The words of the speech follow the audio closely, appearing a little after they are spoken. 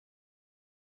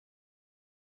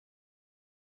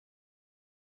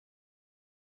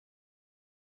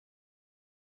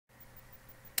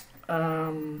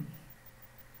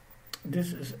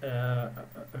This is a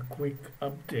quick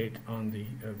update on the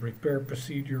repair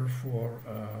procedure for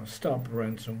stop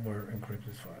ransomware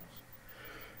encrypted files.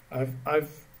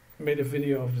 I've made a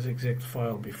video of this exact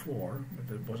file before,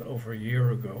 but it was over a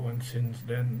year ago, and since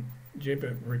then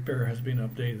JPEG repair has been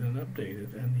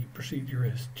updated, and the procedure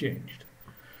has changed.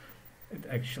 It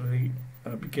actually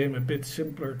became a bit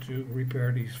simpler to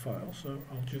repair these files, so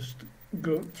I'll just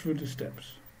go through the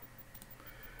steps.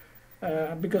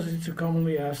 Because it's a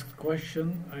commonly asked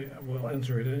question, I will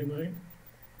answer it anyway.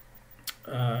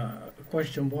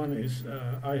 Question 1 is,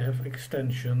 I have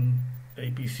extension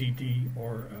ABCD,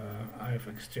 or I have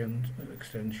extension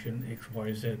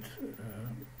XYZ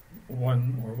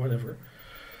 1 or whatever.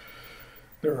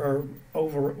 There are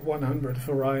over 100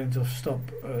 variants of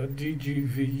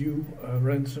STOP-DJVU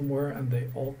ransomware, and they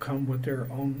all come with their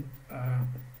own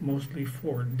mostly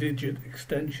 4-digit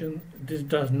extension. This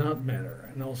does not matter,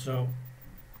 and also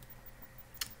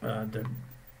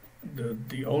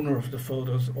the owner of the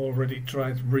photos already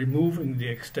tried removing the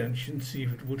extension, see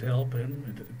if it would help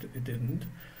him. It didn't.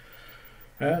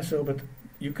 But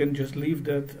you can just leave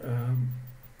that.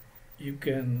 You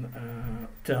can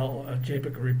tell a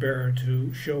JPEG repair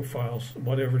to show files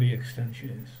whatever the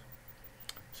extension is.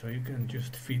 So you can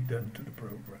just feed them to the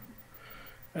program.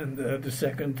 And the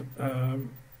second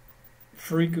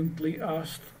frequently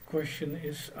asked question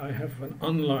is, I have an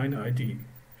online ID.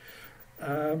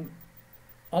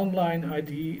 Online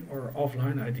ID or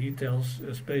offline ID tells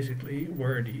us basically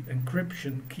where the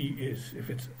encryption key is, if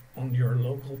it's on your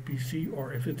local PC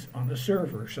or if it's on a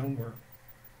server somewhere.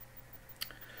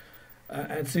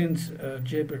 And since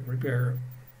JPEG repair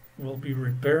will be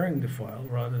repairing the file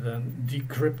rather than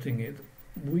decrypting it,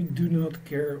 we do not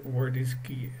care where this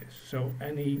key is. So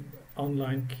any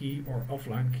online key or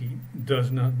offline key does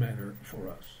not matter for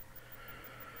us.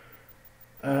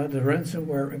 The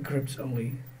ransomware encrypts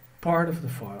only part of the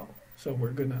file. So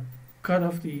we're going to cut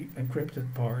off the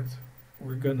encrypted part.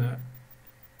 We're going to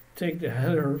take the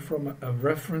header from a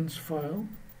reference file,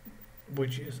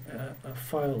 which is a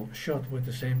file shot with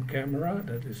the same camera.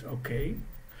 That is okay.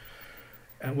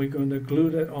 And we're going to glue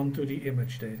that onto the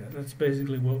image data. That's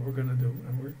basically what we're going to do.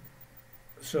 And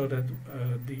so that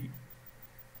the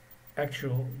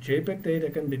actual JPEG data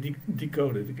can be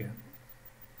decoded again.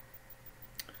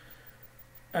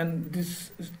 And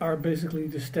these are basically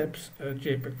the steps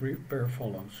JPEG repair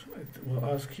follows. It will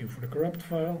ask you for the corrupt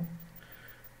file.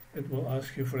 It will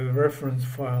ask you for the reference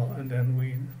file, and then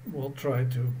we will try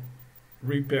to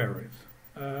repair it.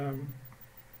 I'm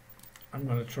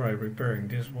going to try repairing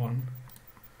this one.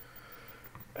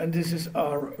 And this is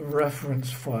our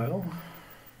reference file.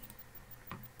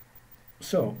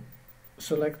 So,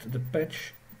 select the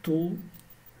patch tool,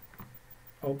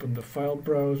 open the file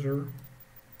browser,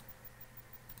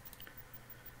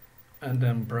 and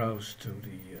then browse to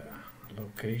the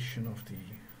location of the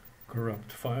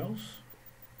corrupt files.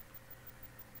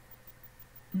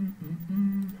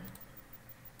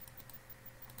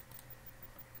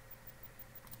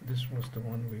 This was the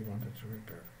one we wanted to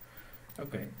repair.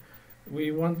 Okay,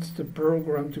 we want the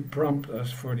program to prompt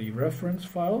us for the reference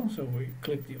file, so we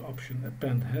click the option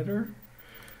append header.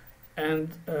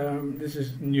 And this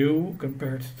is new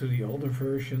compared to the older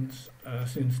versions.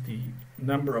 Since the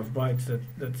number of bytes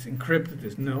that's encrypted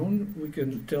is known, we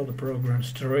can tell the program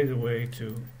straight away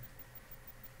to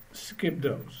skip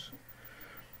those.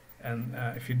 And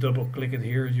if you double click it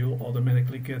here, you'll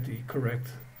automatically get the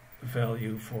correct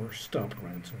value for stop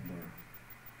ransomware.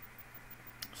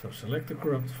 So select the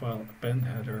corrupt file, append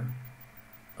header,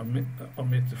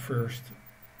 omit the first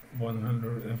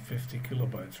 150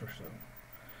 kilobytes or so.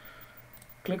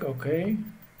 Click OK.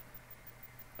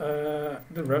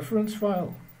 The reference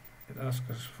file. It asks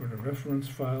us for the reference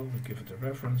file. We give it the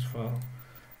reference file,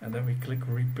 and then we click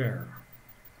repair.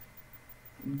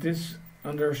 This,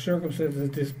 under circumstances,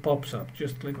 this pops up.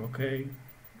 Just click OK.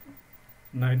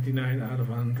 99 out of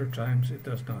 100 times it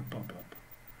does not pop up.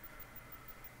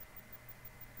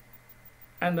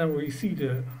 And then we see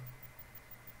the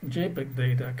JPEG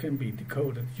data can be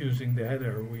decoded using the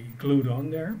header we glued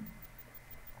on there.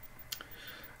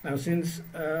 Now, since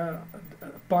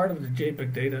part of the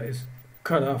JPEG data is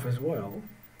cut off as well,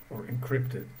 or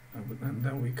encrypted, and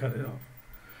then we cut it off,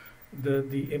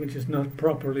 the image is not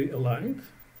properly aligned,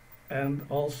 and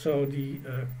also the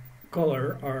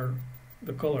colors are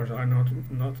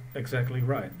not exactly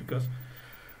right, because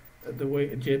the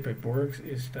way a JPEG works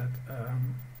is that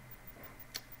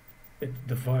it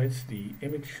divides the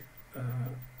image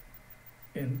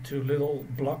into little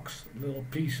blocks, little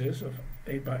pieces of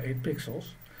 8 by 8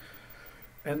 pixels.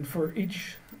 And for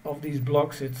each of these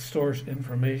blocks, it stores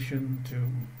information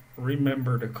to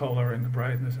remember the color and the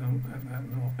brightness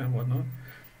and whatnot,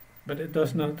 but it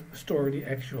does not store the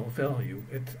actual value.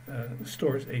 It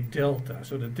stores a delta,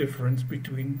 so the difference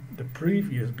between the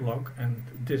previous block and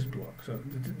this block. So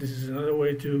this is another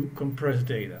way to compress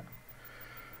data.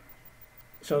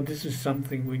 So this is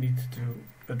something we need to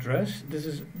address. This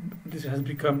has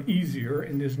become easier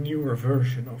in this newer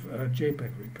version of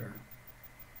JPEG repair.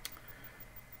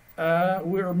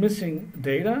 We're missing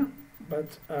data,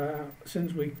 but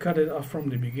since we cut it off from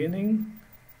the beginning,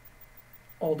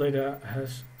 all data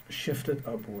has shifted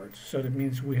upwards. So that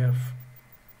means we have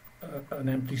an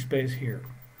empty space here.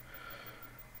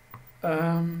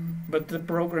 But the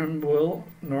program will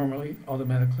normally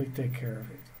automatically take care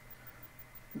of it.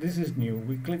 This is new.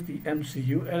 We click the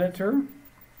MCU editor,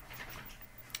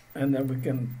 and then we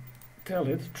can tell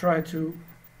it, try to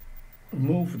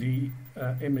move the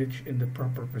image in the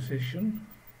proper position,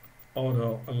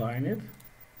 auto align it.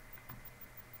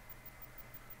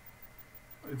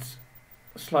 It's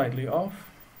slightly off,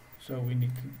 so we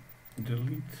need to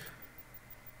delete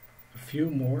a few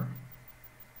more.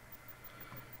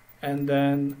 And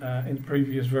then in the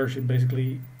previous version,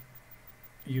 basically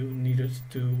you needed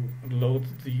to load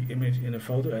the image in a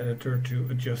photo editor to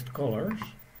adjust colors.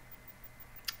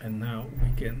 And now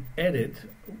we can edit.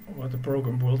 What the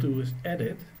program will do is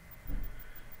edit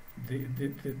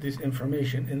this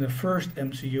information in the first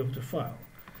MCU of the file.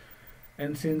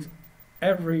 And since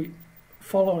every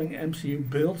following MCU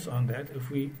builds on that,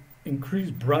 if we increase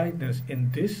brightness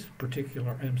in this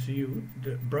particular MCU,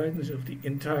 the brightness of the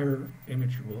entire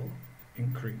image will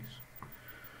increase.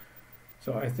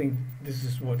 So I think this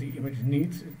is what the image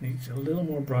needs. It needs a little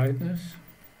more brightness.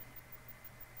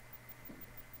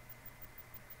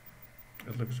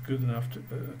 It looks good enough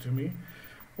to me.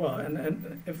 Well,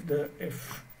 and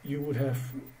if you would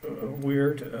have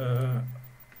weird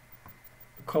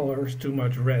colors, too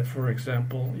much red, for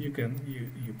example, you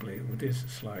play with this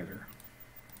slider.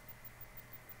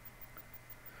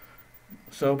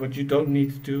 So, but you don't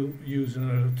need to use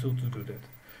another tool to do that.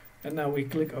 And now we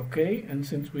click OK, and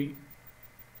since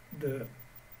the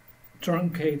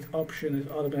truncate option is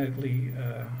automatically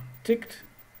ticked,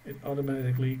 it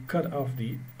automatically cut off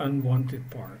the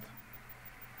unwanted part.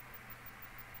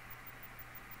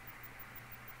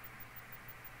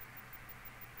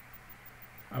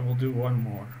 I will do one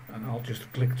more, and I'll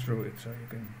just click through it so you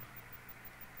can.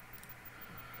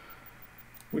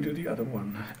 We do the other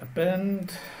one.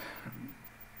 Append,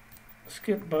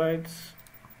 skip bytes,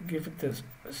 give it this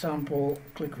sample,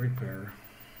 click repair.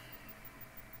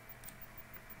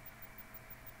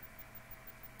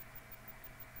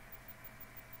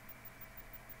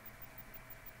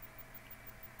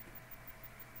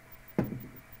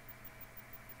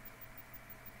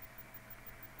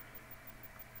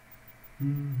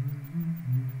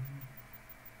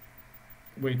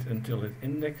 Wait until it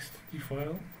indexed the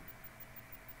file.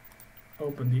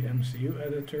 Open the MCU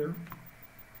editor.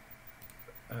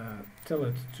 Tell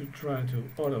it to try to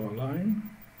auto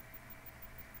align.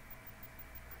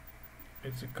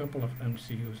 It's a couple of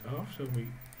MCUs off, so we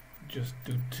just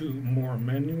do 2 more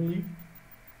manually.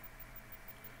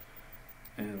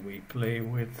 And we play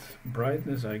with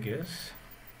brightness, I guess.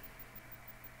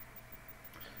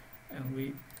 And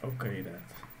we OK that.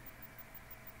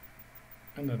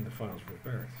 And then the file's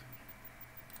repaired.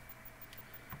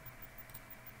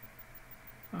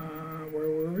 Where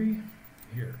were we?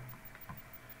 Here.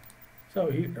 So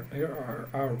here are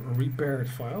our repaired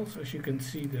files. As you can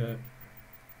see,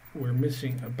 we're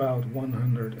missing about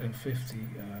 150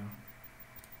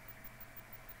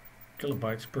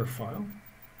 kilobytes per file,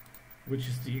 which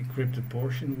is the encrypted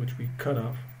portion which we cut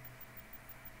off.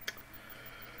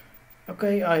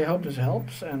 Okay, I hope this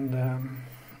helps, and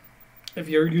if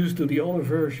you're used to the older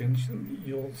versions,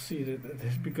 you'll see that it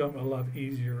has become a lot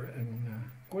easier and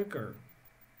quicker.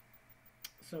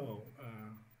 So,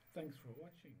 thanks for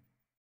watching.